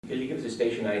Can you give us a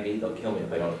station ID? They'll kill me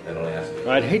if I don't ask it.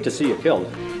 I'd hate to see you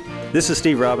killed. This is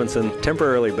Steve Robinson,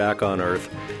 temporarily back on Earth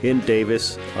in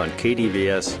Davis on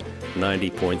KDVS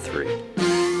 90.3.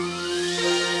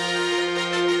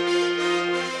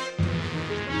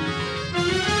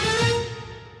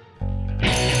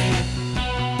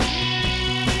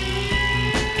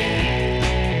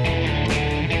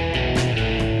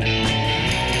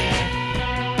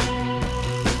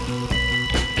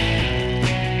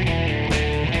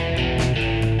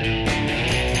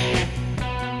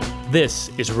 This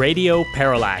is Radio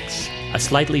Parallax, a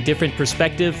slightly different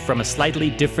perspective from a slightly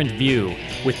different view,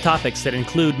 with topics that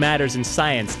include matters in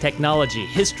science, technology,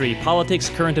 history, politics,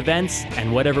 current events,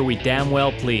 and whatever we damn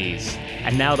well please.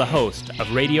 And now the host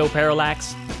of Radio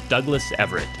Parallax, Douglas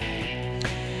Everett.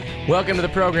 Welcome to the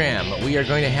program. We are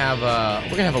going to have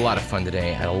a lot of fun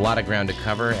today. A lot of ground to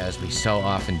cover, as we so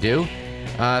often do.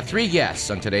 3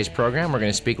 guests on today's program. We're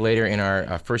going to speak later in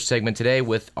our first segment today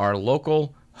with our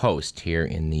local host here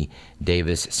in the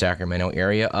Davis-Sacramento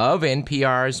area of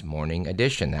NPR's Morning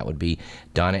Edition. That would be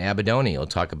Donna Abadoni. We'll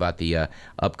talk about the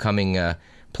upcoming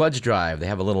pledge drive. They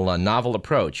have a little novel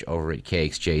approach over at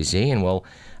KXJZ, and we'll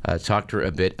talk to her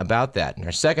a bit about that. In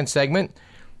our second segment,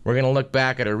 we're going to look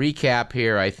back at a recap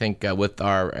here, I think, with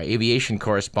our aviation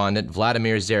correspondent,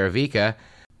 Vladimir Zaravica.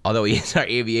 Although he is our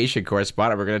aviation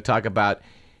correspondent, we're going to talk about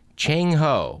Cheng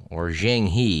Ho, or Zheng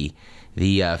He,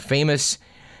 the famous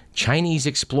Chinese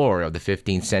explorer of the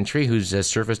 15th century who's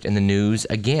surfaced in the news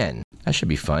again. That should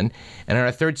be fun. And in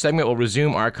our third segment, we'll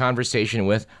resume our conversation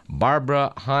with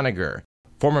Barbara Honegger,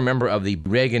 former member of the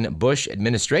Reagan-Bush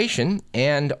administration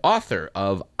and author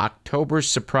of October's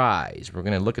Surprise. We're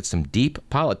going to look at some deep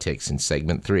politics in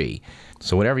segment 3.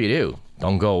 So whatever you do,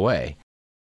 don't go away.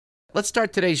 Let's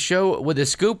start today's show with a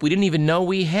scoop we didn't even know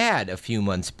we had a few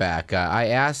months back. I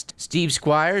asked Steve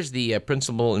Squires, the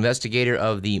principal investigator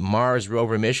of the Mars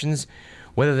rover missions,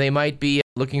 whether they might be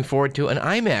looking forward to an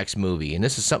IMAX movie. And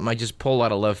this is something I just pulled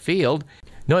out of left field.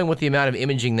 Knowing what the amount of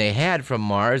imaging they had from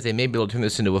Mars, they may be able to turn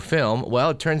this into a film. Well,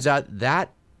 it turns out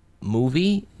that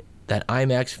movie, that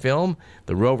IMAX film,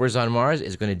 The Rovers on Mars,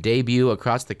 is going to debut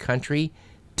across the country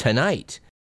tonight.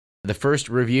 The first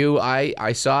review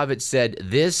I saw of it said,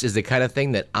 this is the kind of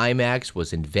thing that IMAX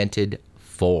was invented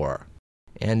for.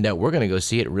 And we're going to go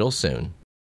see it real soon.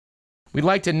 We'd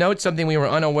like to note something we were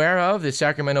unaware of, the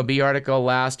Sacramento Bee article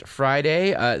last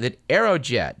Friday, that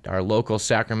Aerojet, our local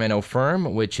Sacramento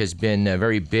firm, which has been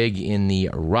very big in the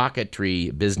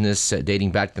rocketry business dating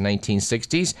back to the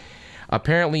 1960s,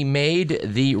 apparently made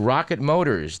the rocket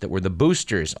motors that were the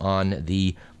boosters on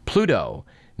the Pluto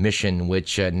mission,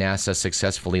 which NASA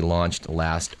successfully launched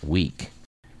last week.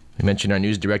 We mentioned our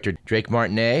news director, Drake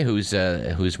Martinet,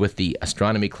 who's with the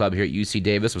Astronomy Club here at UC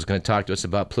Davis, was going to talk to us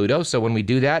about Pluto. So when we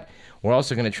do that, we're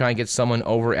also going to try and get someone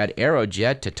over at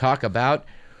Aerojet to talk about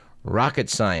rocket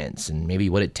science and maybe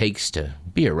what it takes to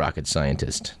be a rocket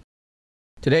scientist.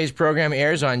 Today's program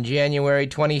airs on January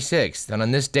 26th, and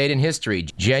on this date in history,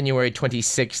 January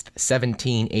 26th,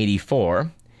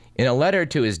 1784, in a letter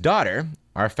to his daughter,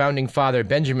 our founding father,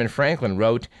 Benjamin Franklin,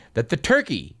 wrote that the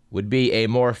turkey would be a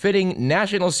more fitting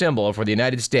national symbol for the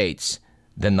United States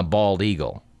than the bald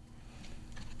eagle.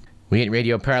 We at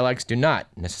Radio Parallax do not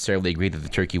necessarily agree that the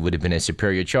turkey would have been a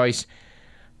superior choice.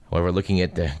 However, looking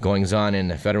at the goings-on in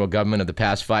the federal government of the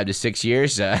past 5 to 6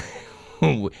 years,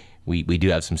 we do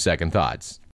have some second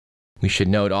thoughts. We should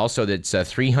note also that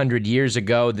 300 years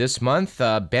ago this month,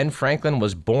 Ben Franklin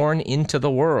was born into the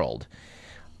world.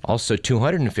 Also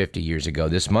 250 years ago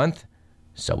this month,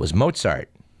 so was Mozart.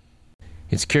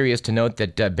 It's curious to note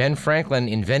that Ben Franklin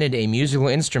invented a musical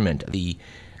instrument, the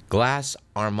glass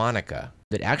harmonica,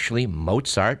 that actually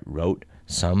Mozart wrote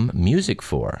some music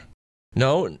for.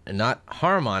 No, not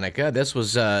harmonica. This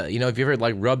was, if you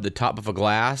ever rub the top of a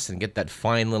glass and get that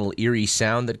fine little eerie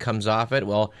sound that comes off it,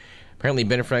 well, apparently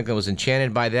Ben Franklin was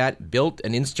enchanted by that, built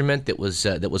an instrument that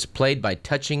was played by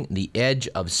touching the edge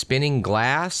of spinning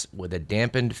glass with a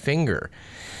dampened finger.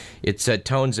 Its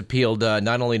tones appealed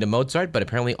not only to Mozart, but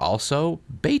apparently also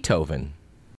Beethoven.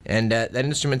 And that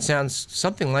instrument sounds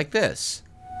something like this.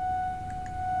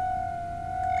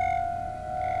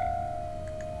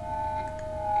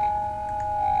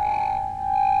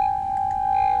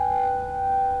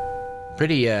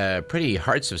 Pretty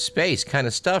Hearts of Space kind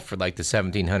of stuff for the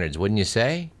 1700s, wouldn't you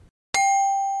say?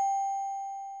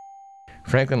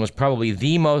 Franklin was probably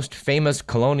the most famous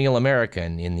colonial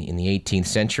American in the 18th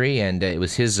century, and it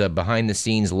was his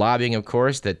behind-the-scenes lobbying, of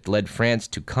course, that led France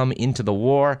to come into the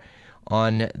war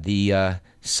on the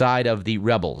side of the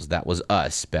rebels. That was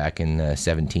us back in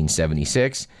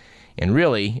 1776. And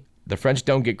really, the French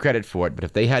don't get credit for it, but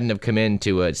if they hadn't have come in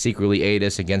to secretly aid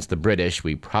us against the British,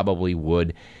 we probably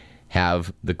would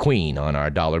have the Queen on our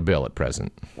dollar bill at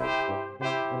present.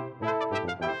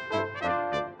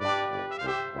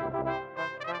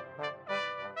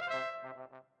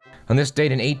 On this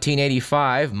date in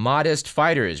 1885, Mahdist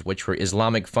fighters, which were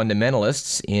Islamic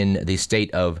fundamentalists in the state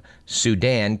of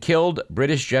Sudan, killed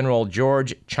British General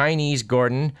George Chinese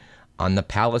Gordon on the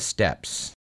palace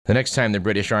steps. The next time the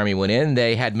British Army went in,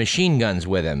 they had machine guns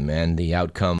with them, and the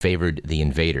outcome favored the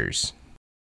invaders.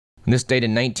 On this date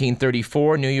in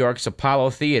 1934, New York's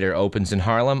Apollo Theater opens in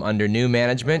Harlem under new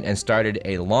management and started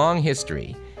a long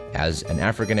history as an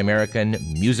African-American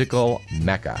musical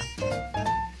mecca.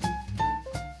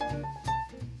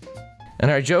 And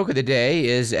our joke of the day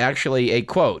is actually a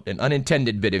quote, an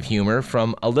unintended bit of humor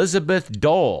from Elizabeth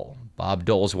Dole, Bob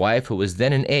Dole's wife, who was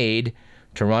then an aide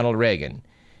to Ronald Reagan.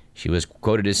 She was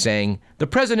quoted as saying, "The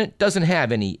president doesn't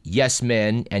have any yes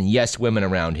men and yes women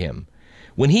around him.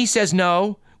 When he says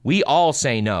no, we all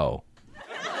say no."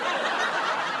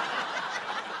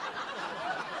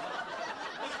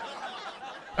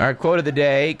 Our quote of the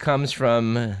day comes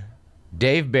from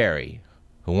Dave Barry,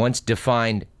 who once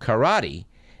defined karate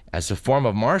as a form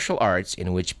of martial arts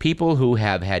in which people who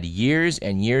have had years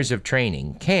and years of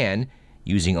training can,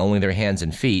 using only their hands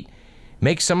and feet,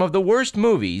 make some of the worst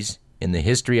movies in the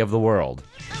history of the world.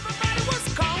 Everybody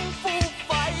was kung fu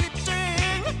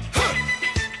fighting.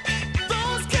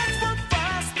 Those kids were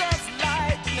fast as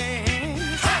lightning.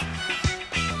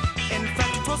 In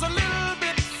fact, it was a little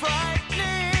bit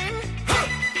frightening.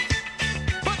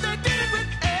 But they did it with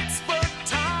expert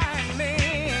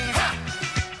timing.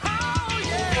 Oh,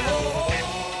 yeah.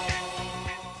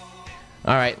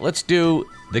 All right, let's do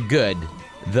the good,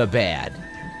 the bad,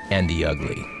 and the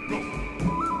ugly.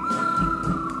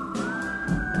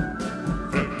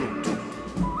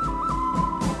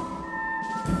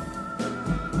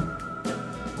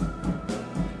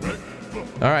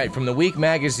 All right, from the Week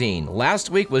magazine.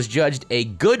 Last week was judged a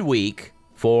good week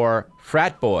for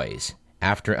frat boys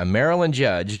after a Maryland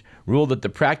judge ruled that the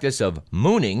practice of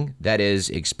mooning, that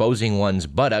is, exposing one's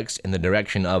buttocks in the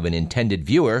direction of an intended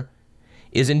viewer,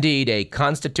 is indeed a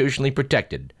constitutionally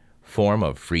protected form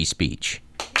of free speech.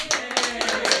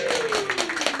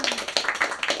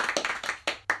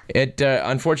 It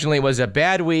unfortunately was a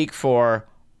bad week for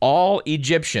all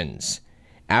Egyptians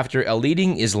after a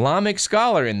leading Islamic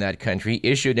scholar in that country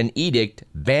issued an edict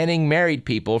banning married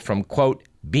people from, quote,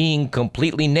 being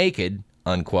completely naked,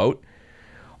 unquote,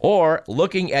 or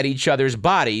looking at each other's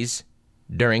bodies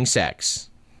during sex.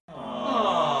 Aww.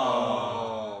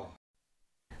 All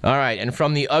right, and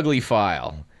from the ugly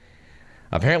file.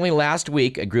 Apparently last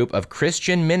week, a group of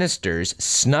Christian ministers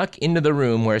snuck into the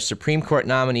room where Supreme Court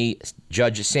nominee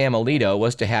Judge Sam Alito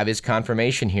was to have his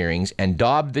confirmation hearings and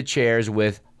daubed the chairs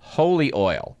with holy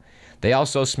oil. They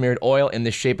also smeared oil in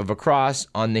the shape of a cross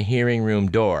on the hearing room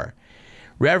door.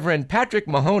 Reverend Patrick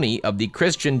Mahoney of the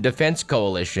Christian Defense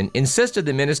Coalition insisted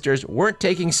the ministers weren't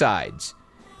taking sides,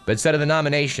 but said of the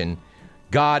nomination,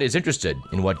 God is interested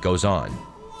in what goes on.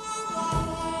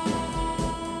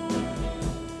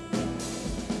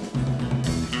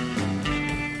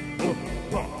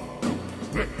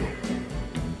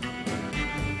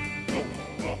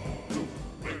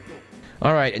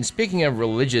 All right, and speaking of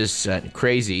religious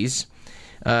crazies,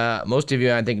 most of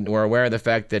you, I think, were aware of the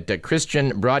fact that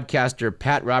Christian broadcaster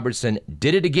Pat Robertson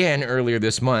did it again earlier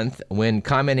this month when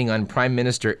commenting on Prime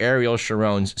Minister Ariel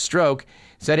Sharon's stroke,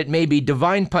 said it may be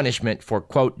divine punishment for,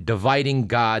 quote, dividing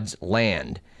God's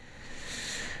land.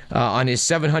 On his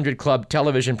 700 Club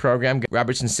television program,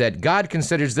 Robertson said, God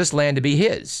considers this land to be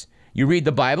his. You read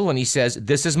the Bible and he says,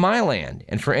 this is my land.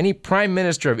 And for any prime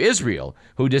minister of Israel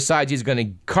who decides he's going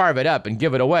to carve it up and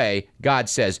give it away, God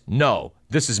says, no,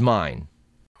 this is mine.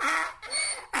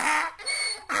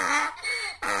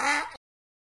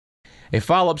 A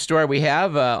follow-up story we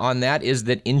have on that is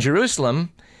that in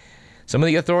Jerusalem, some of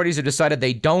the authorities have decided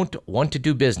they don't want to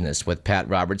do business with Pat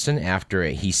Robertson after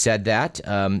he said that.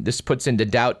 This puts into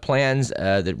doubt plans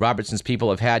that Robertson's people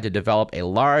have had to develop a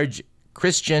large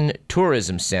Christian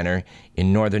tourism center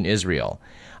in northern Israel.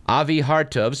 Avi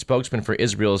Hartov, spokesman for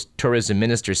Israel's tourism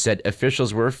minister, said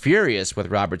officials were furious with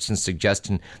Robertson's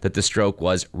suggestion that the stroke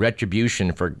was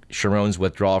retribution for Sharon's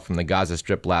withdrawal from the Gaza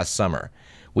Strip last summer.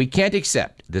 We can't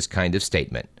accept this kind of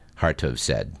statement, Hartov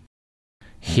said.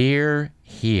 Hear,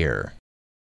 hear.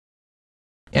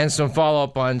 And some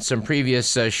follow-up on some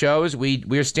previous shows.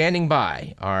 We're standing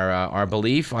by our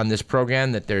belief on this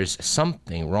program that there's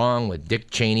something wrong with Dick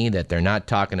Cheney that they're not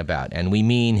talking about. And we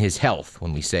mean his health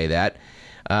when we say that.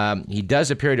 He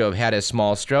does appear to have had a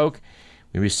small stroke.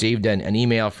 We received an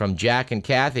email from Jack and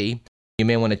Kathy You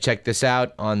may want to check this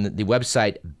out on the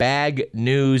website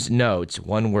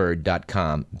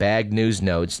bagnewsnotes.com. Bag News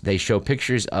Notes. They show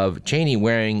pictures of Cheney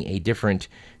wearing a different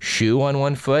shoe on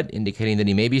one foot, indicating that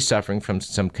he may be suffering from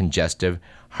some congestive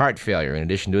heart failure in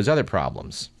addition to his other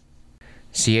problems.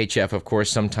 CHF, of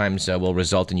course, sometimes will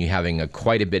result in you having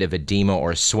quite a bit of edema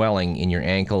or swelling in your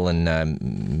ankle and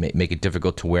make it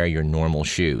difficult to wear your normal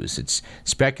shoes. It's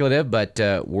speculative, but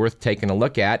worth taking a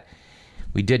look at.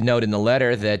 We did note in the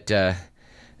letter that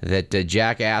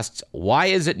Jack asks, why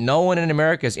is it no one in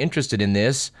America is interested in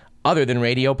this other than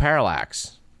Radio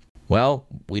Parallax? Well,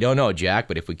 we don't know, Jack,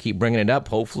 but if we keep bringing it up,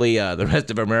 hopefully the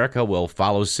rest of America will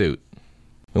follow suit.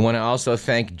 We want to also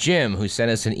thank Jim, who sent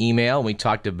us an email. We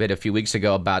talked a few weeks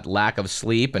ago about lack of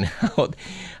sleep and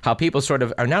how people sort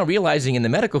of are now realizing in the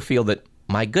medical field that,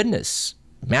 my goodness,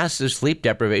 massive sleep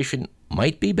deprivation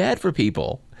might be bad for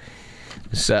people.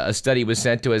 So a study was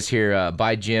sent to us here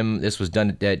by Jim. This was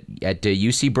done at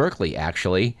UC Berkeley,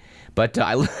 actually. But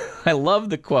I love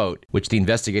the quote, which the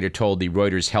investigator told the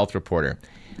Reuters health reporter.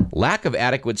 Lack of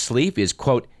adequate sleep is,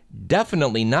 quote,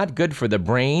 definitely not good for the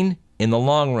brain in the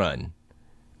long run.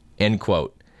 End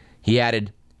quote. He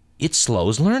added, it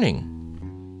slows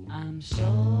learning. I'm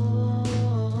so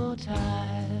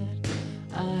tired,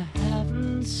 I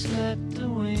haven't slept a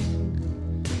wink.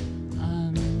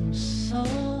 I'm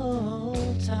so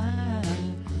tired,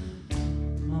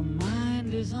 my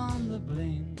mind is on the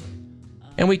blink.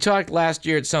 And we talked last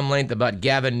year at some length about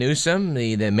Gavin Newsom,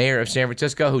 the mayor of San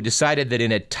Francisco, who decided that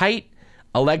in a tight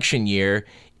election year,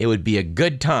 it would be a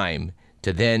good time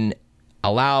to then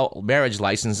allow marriage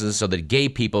licenses so that gay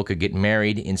people could get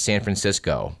married in San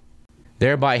Francisco,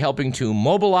 thereby helping to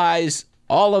mobilize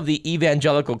all of the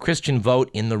evangelical Christian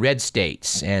vote in the red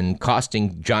states and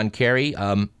costing John Kerry,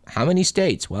 how many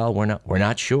states? Well, we're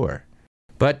not sure.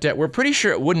 But we're pretty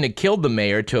sure it wouldn't have killed the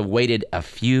mayor to have waited a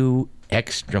few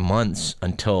extra months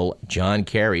until John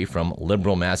Kerry from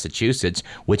liberal Massachusetts,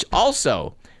 which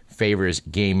also favors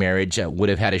gay marriage, would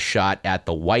have had a shot at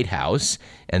the White House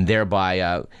and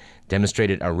thereby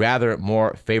demonstrated a rather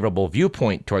more favorable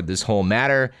viewpoint toward this whole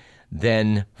matter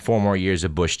than 4 more years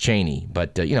of Bush Cheney.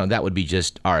 But, that would be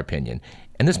just our opinion.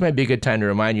 And this might be a good time to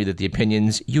remind you that the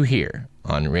opinions you hear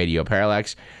on Radio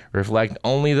Parallax reflect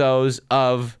only those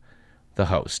of the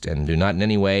host and do not in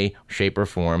any way, shape, or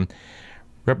form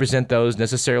represent those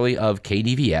necessarily of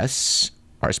KDVS,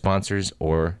 our sponsors,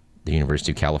 or the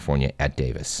University of California at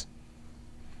Davis.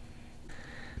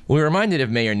 We were reminded of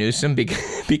Mayor Newsom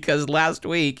because last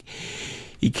week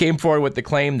he came forward with the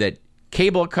claim that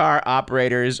cable car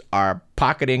operators are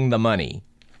pocketing the money.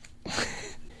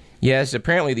 Yes,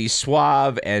 apparently the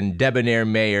suave and debonair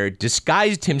mayor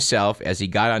disguised himself as he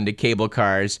got onto cable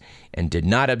cars and did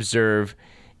not observe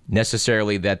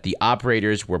necessarily that the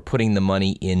operators were putting the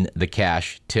money in the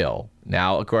cash till.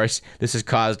 Now, of course, this has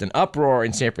caused an uproar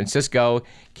in San Francisco.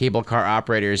 Cable car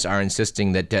operators are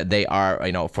insisting that they are,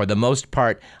 for the most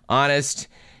part, honest.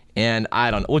 And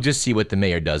we'll just see what the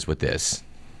mayor does with this.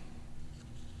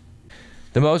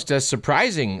 The most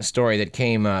surprising story that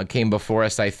came before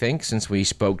us, I think, since we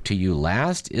spoke to you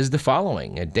last, is the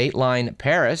following. At Dateline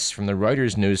Paris, from the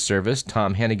Reuters news service,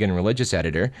 Tom Hennigan, religious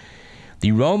editor,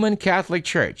 the Roman Catholic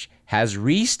Church has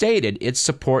restated its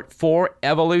support for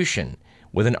evolution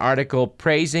with an article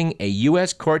praising a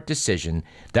U.S. court decision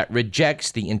that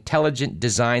rejects the intelligent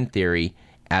design theory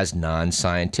as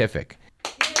non-scientific.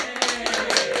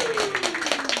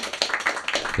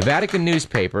 The Vatican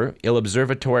newspaper, Il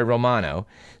Osservatore Romano,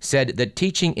 said that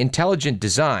teaching intelligent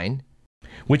design,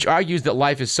 which argues that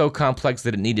life is so complex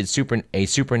that it needed a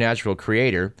supernatural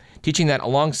creator, teaching that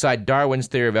alongside Darwin's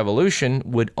theory of evolution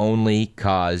would only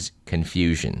cause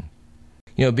confusion.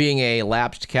 Being a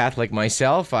lapsed Catholic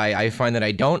myself, I find that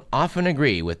I don't often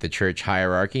agree with the church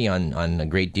hierarchy on a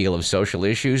great deal of social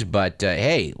issues, but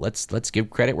hey, let's give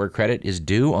credit where credit is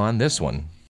due on this one.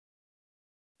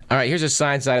 All right, here's a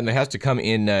science item that has to come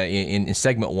in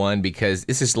segment 1 because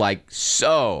this is like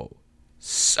so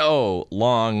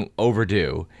long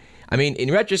overdue. I mean,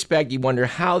 in retrospect, you wonder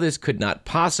how this could not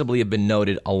possibly have been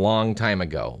noted a long time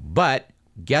ago. But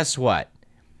guess what?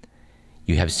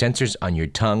 You have sensors on your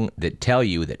tongue that tell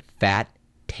you that fat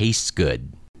tastes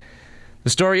good. The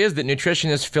story is that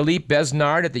nutritionist Philippe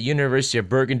Besnard at the University of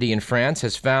Burgundy in France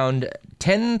has found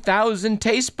 10,000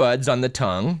 taste buds on the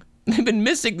tongue. They've been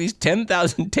missing these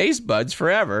 10,000 taste buds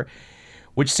forever,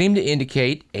 which seem to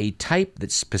indicate a type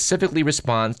that specifically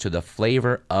responds to the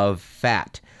flavor of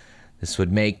fat. This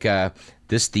would make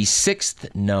this the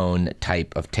 6th known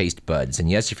type of taste buds. And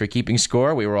yes, if you're keeping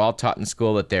score, we were all taught in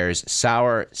school that there's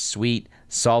sour, sweet,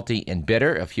 salty, and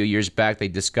bitter. A few years back, they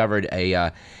discovered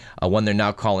a one they're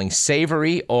now calling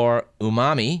savory or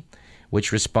umami,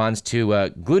 which responds to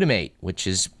glutamate, which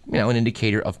is an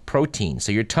indicator of protein.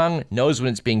 So your tongue knows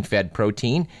when it's being fed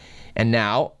protein, and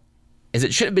now, as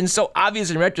it should have been so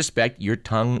obvious in retrospect, your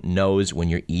tongue knows when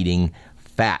you're eating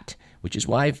fat, which is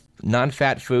why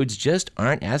non-fat foods just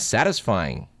aren't as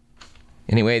satisfying.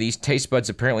 Anyway, these taste buds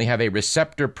apparently have a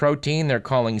receptor protein they're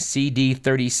calling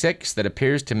CD36 that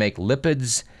appears to make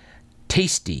lipids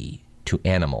tasty to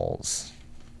animals.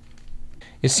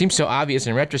 It seems so obvious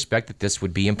in retrospect that this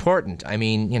would be important. I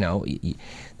mean,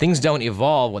 things don't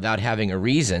evolve without having a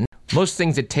reason. Most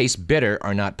things that taste bitter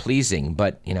are not pleasing,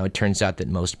 but, it turns out that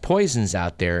most poisons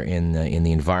out there in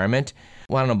the environment,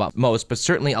 well, I don't know about most, but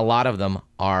certainly a lot of them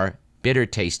are bitter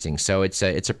tasting. So it's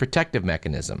a protective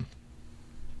mechanism.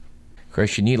 Of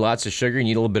course, you need lots of sugar, you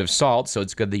need a little bit of salt, so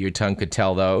it's good that your tongue could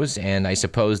tell those. And I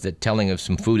suppose that telling if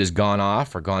some food has gone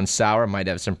off or gone sour might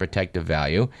have some protective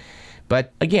value.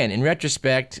 But again, in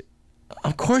retrospect,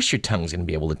 of course your tongue's going to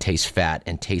be able to taste fat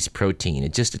and taste protein.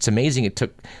 It's amazing it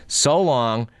took so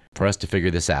long for us to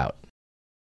figure this out.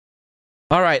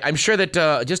 All right, I'm sure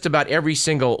that just about every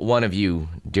single one of you,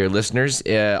 dear listeners,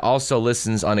 also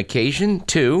listens on occasion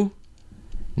to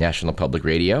National Public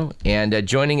Radio. And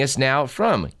joining us now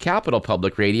from Capital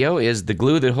Public Radio is the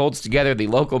glue that holds together the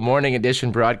local morning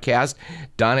edition broadcast,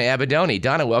 Donna Abadoni.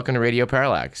 Donna, welcome to Radio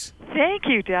Parallax. Thank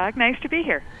you, Doug. Nice to be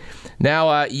here.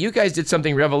 Now, you guys did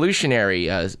something revolutionary,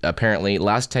 apparently,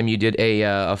 last time you did a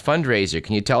fundraiser.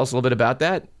 Can you tell us a little bit about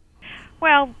that?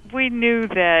 Well, we knew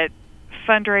that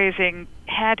fundraising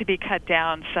had to be cut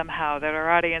down somehow, that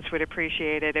our audience would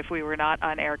appreciate it if we were not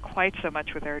on air quite so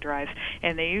much with our drives,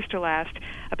 and they used to last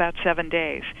about 7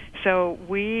 days. So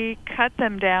we cut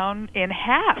them down in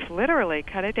half, literally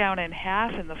cut it down in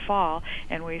half in the fall,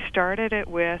 and we started it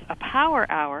with a power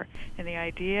hour, and the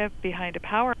idea behind a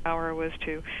power hour was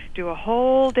to do a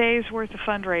whole day's worth of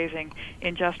fundraising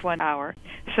in just 1 hour.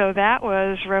 So that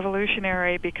was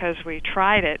revolutionary because we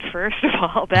tried it, first of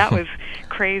all. That was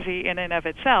crazy in and of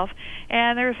itself.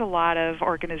 And there's a lot of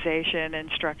organization and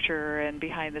structure and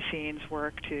behind-the-scenes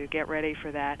work to get ready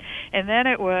for that. And then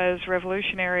it was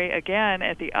revolutionary again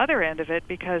at the other end of it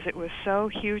because it was so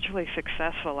hugely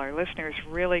successful. Our listeners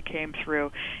really came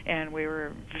through, and we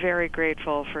were very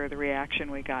grateful for the reaction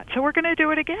we got. So we're going to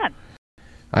do it again.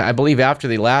 I believe after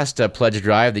the last pledge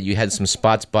drive that you had some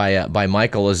spots by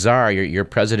Michael Lazar, your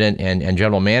president and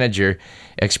general manager,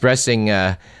 expressing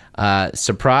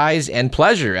surprise and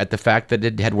pleasure at the fact that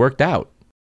it had worked out.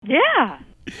 Yeah.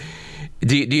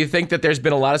 Do you think that there's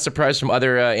been a lot of surprise from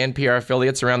other NPR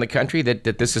affiliates around the country that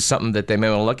this is something that they may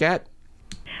want to look at?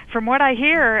 From what I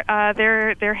hear,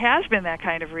 there has been that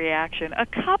kind of reaction. A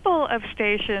couple of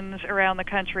stations around the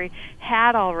country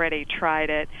had already tried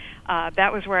it.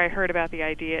 That was where I heard about the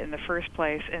idea in the first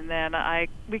place, and then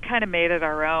we kind of made it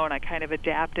our own. I kind of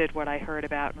adapted what I heard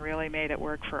about and really made it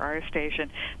work for our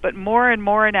station. But more and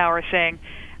more now are saying,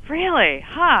 really?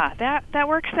 That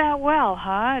works that well,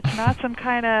 huh? It's not some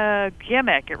kind of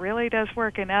gimmick. It really does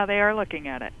work, and now they are looking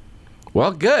at it.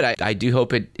 Well, good. I do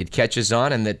hope it catches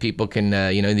on and that people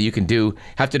can, you can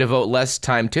have to devote less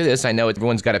time to this. I know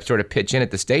everyone's got to sort of pitch in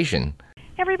at the station.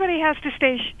 Everybody has to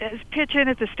pitch in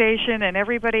at the station, and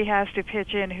everybody has to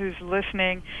pitch in who's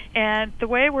listening. And the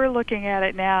way we're looking at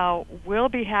it now, we'll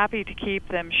be happy to keep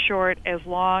them short as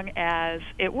long as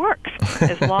it works.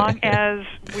 As long as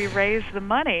we raise the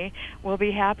money, we'll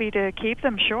be happy to keep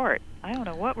them short. I don't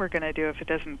know what we're going to do if it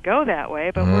doesn't go that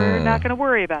way, but we're not going to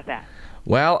worry about that.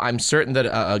 Well, I'm certain that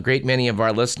a great many of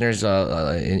our listeners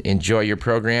enjoy your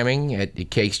programming at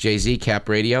KXJZ, Cap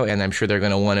Radio, and I'm sure they're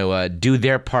going to want to do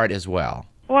their part as well.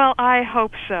 Well, I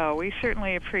hope so. We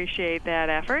certainly appreciate that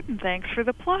effort, and thanks for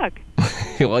the plug.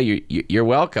 Well, you're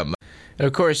welcome. And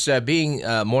of course, being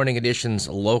Morning Edition's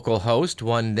local host,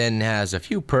 one then has a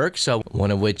few perks,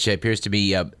 one of which appears to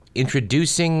be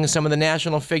introducing some of the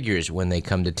national figures when they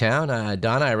come to town.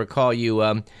 Donna, I recall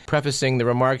you prefacing the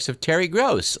remarks of Terry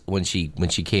Gross when she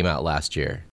came out last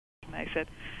year. I said,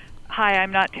 "Hi,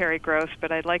 I'm not Terry Gross,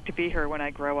 but I'd like to be her when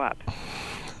I grow up."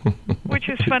 Which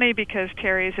is funny because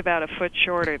Terry's about a foot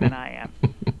shorter than I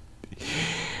am.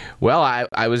 Well,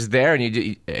 I was there, and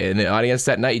in the audience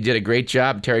that night. You did a great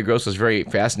job. Terry Gross was very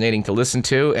fascinating to listen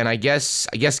to, and I guess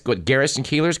what, Garrison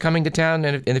Keillor's coming to town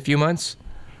in a few months?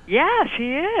 Yes,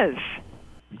 he is.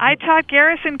 I taught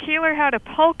Garrison Keillor how to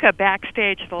polka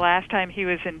backstage the last time he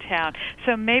was in town,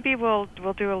 so maybe we'll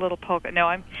do a little polka. No,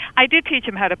 I did teach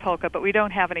him how to polka, but we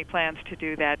don't have any plans to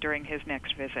do that during his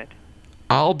next visit.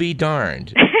 I'll be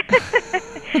darned.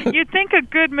 You'd think a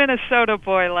good Minnesota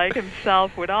boy like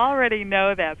himself would already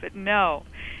know that, but no.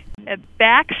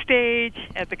 Backstage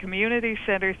at the Community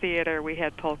Center Theater, we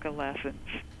had polka lessons.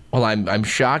 Well, I'm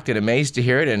shocked and amazed to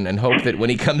hear it, and hope that when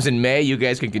he comes in May, you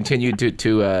guys can continue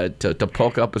to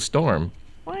polka up a storm.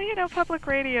 Well, you know, public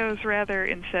radio is rather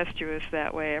incestuous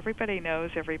that way. Everybody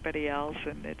knows everybody else,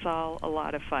 and it's all a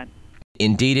lot of fun.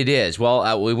 Indeed it is.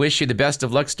 Well, we wish you the best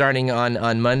of luck starting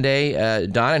on Monday,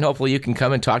 Donna, and hopefully you can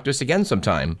come and talk to us again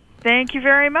sometime. Thank you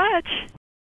very much.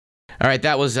 All right,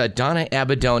 that was Donna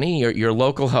Abadoni, your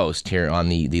local host here on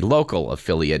the local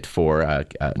affiliate for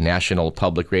National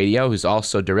Public Radio, who's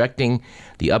also directing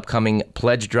the upcoming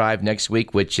pledge drive next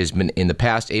week, which has been in the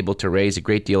past able to raise a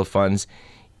great deal of funds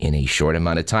in a short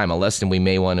amount of time. A lesson we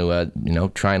may want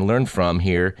to try and learn from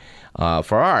here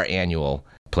for our annual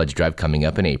pledge drive coming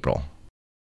up in April.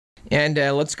 And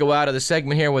let's go out of the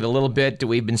segment here with a little bit that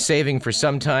we've been saving for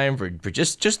some time for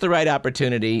just the right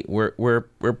opportunity. We're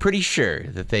pretty sure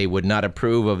that they would not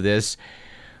approve of this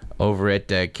over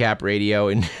at Cap Radio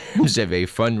in terms of a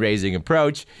fundraising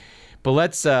approach. But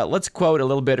let's quote a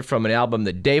little bit from an album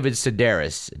that David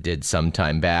Sedaris did some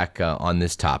time back on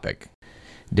this topic.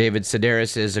 David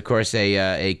Sedaris is, of course,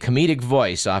 a comedic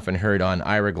voice often heard on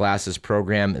Ira Glass's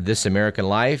program This American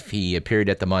Life. He appeared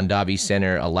at the Mondavi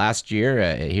Center last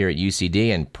year here at UCD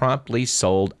and promptly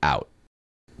sold out.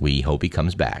 We hope he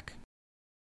comes back.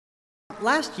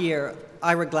 Last year,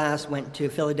 Ira Glass went to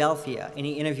Philadelphia and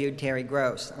he interviewed Terry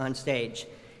Gross on stage.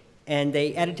 And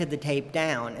they edited the tape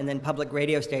down, and then public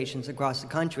radio stations across the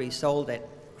country sold it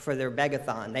for their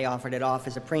begathon. They offered it off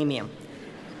as a premium.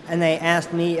 And they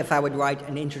asked me if I would write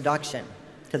an introduction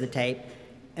to the tape,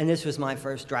 and this was my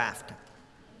first draft.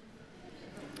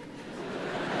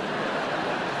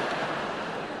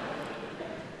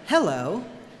 Hello,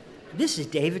 this is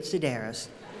David Sedaris.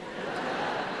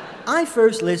 I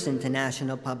first listened to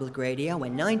National Public Radio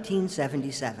in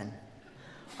 1977.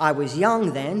 I was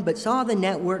young then, but saw the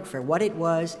network for what it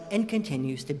was and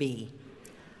continues to be,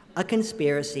 a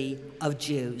conspiracy of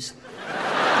Jews.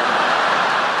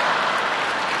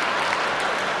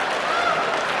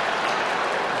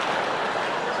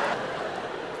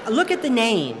 Look at the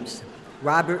names: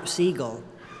 Robert Siegel,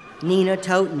 Nina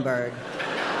Totenberg,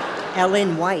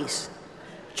 Ellen Weiss.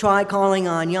 Try calling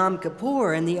on Yom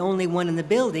Kippur and the only one in the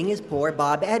building is poor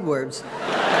Bob Edwards,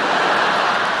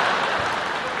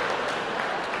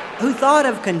 who thought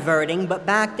of converting but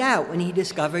backed out when he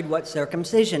discovered what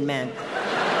circumcision meant.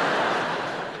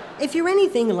 If you're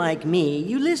anything like me,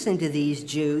 you listen to these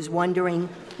Jews wondering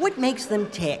what makes them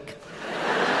tick.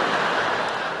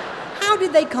 How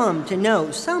did they come to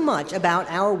know so much about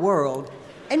our world,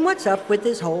 and what's up with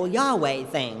this whole Yahweh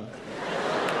thing?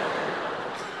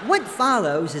 What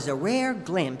follows is a rare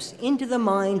glimpse into the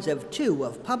minds of two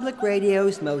of public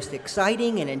radio's most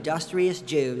exciting and industrious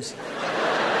Jews.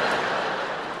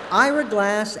 Ira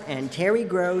Glass and Terry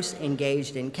Gross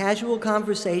engaged in casual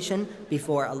conversation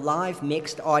before a live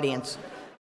mixed audience.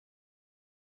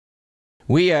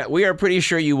 We are pretty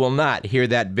sure you will not hear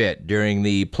that bit during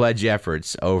the pledge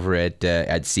efforts over at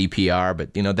CPR,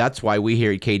 but that's why we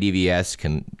here at KDVS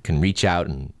can reach out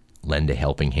and lend a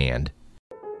helping hand.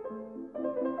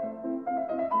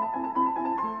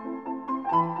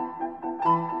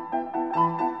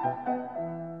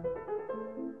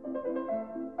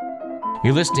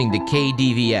 You're listening to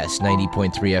KDVS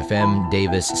 90.3 FM,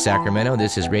 Davis, Sacramento.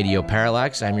 This is Radio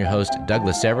Parallax. I'm your host,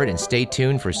 Douglas Everett, and stay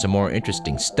tuned for some more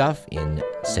interesting stuff in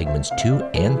segments 2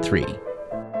 and 3.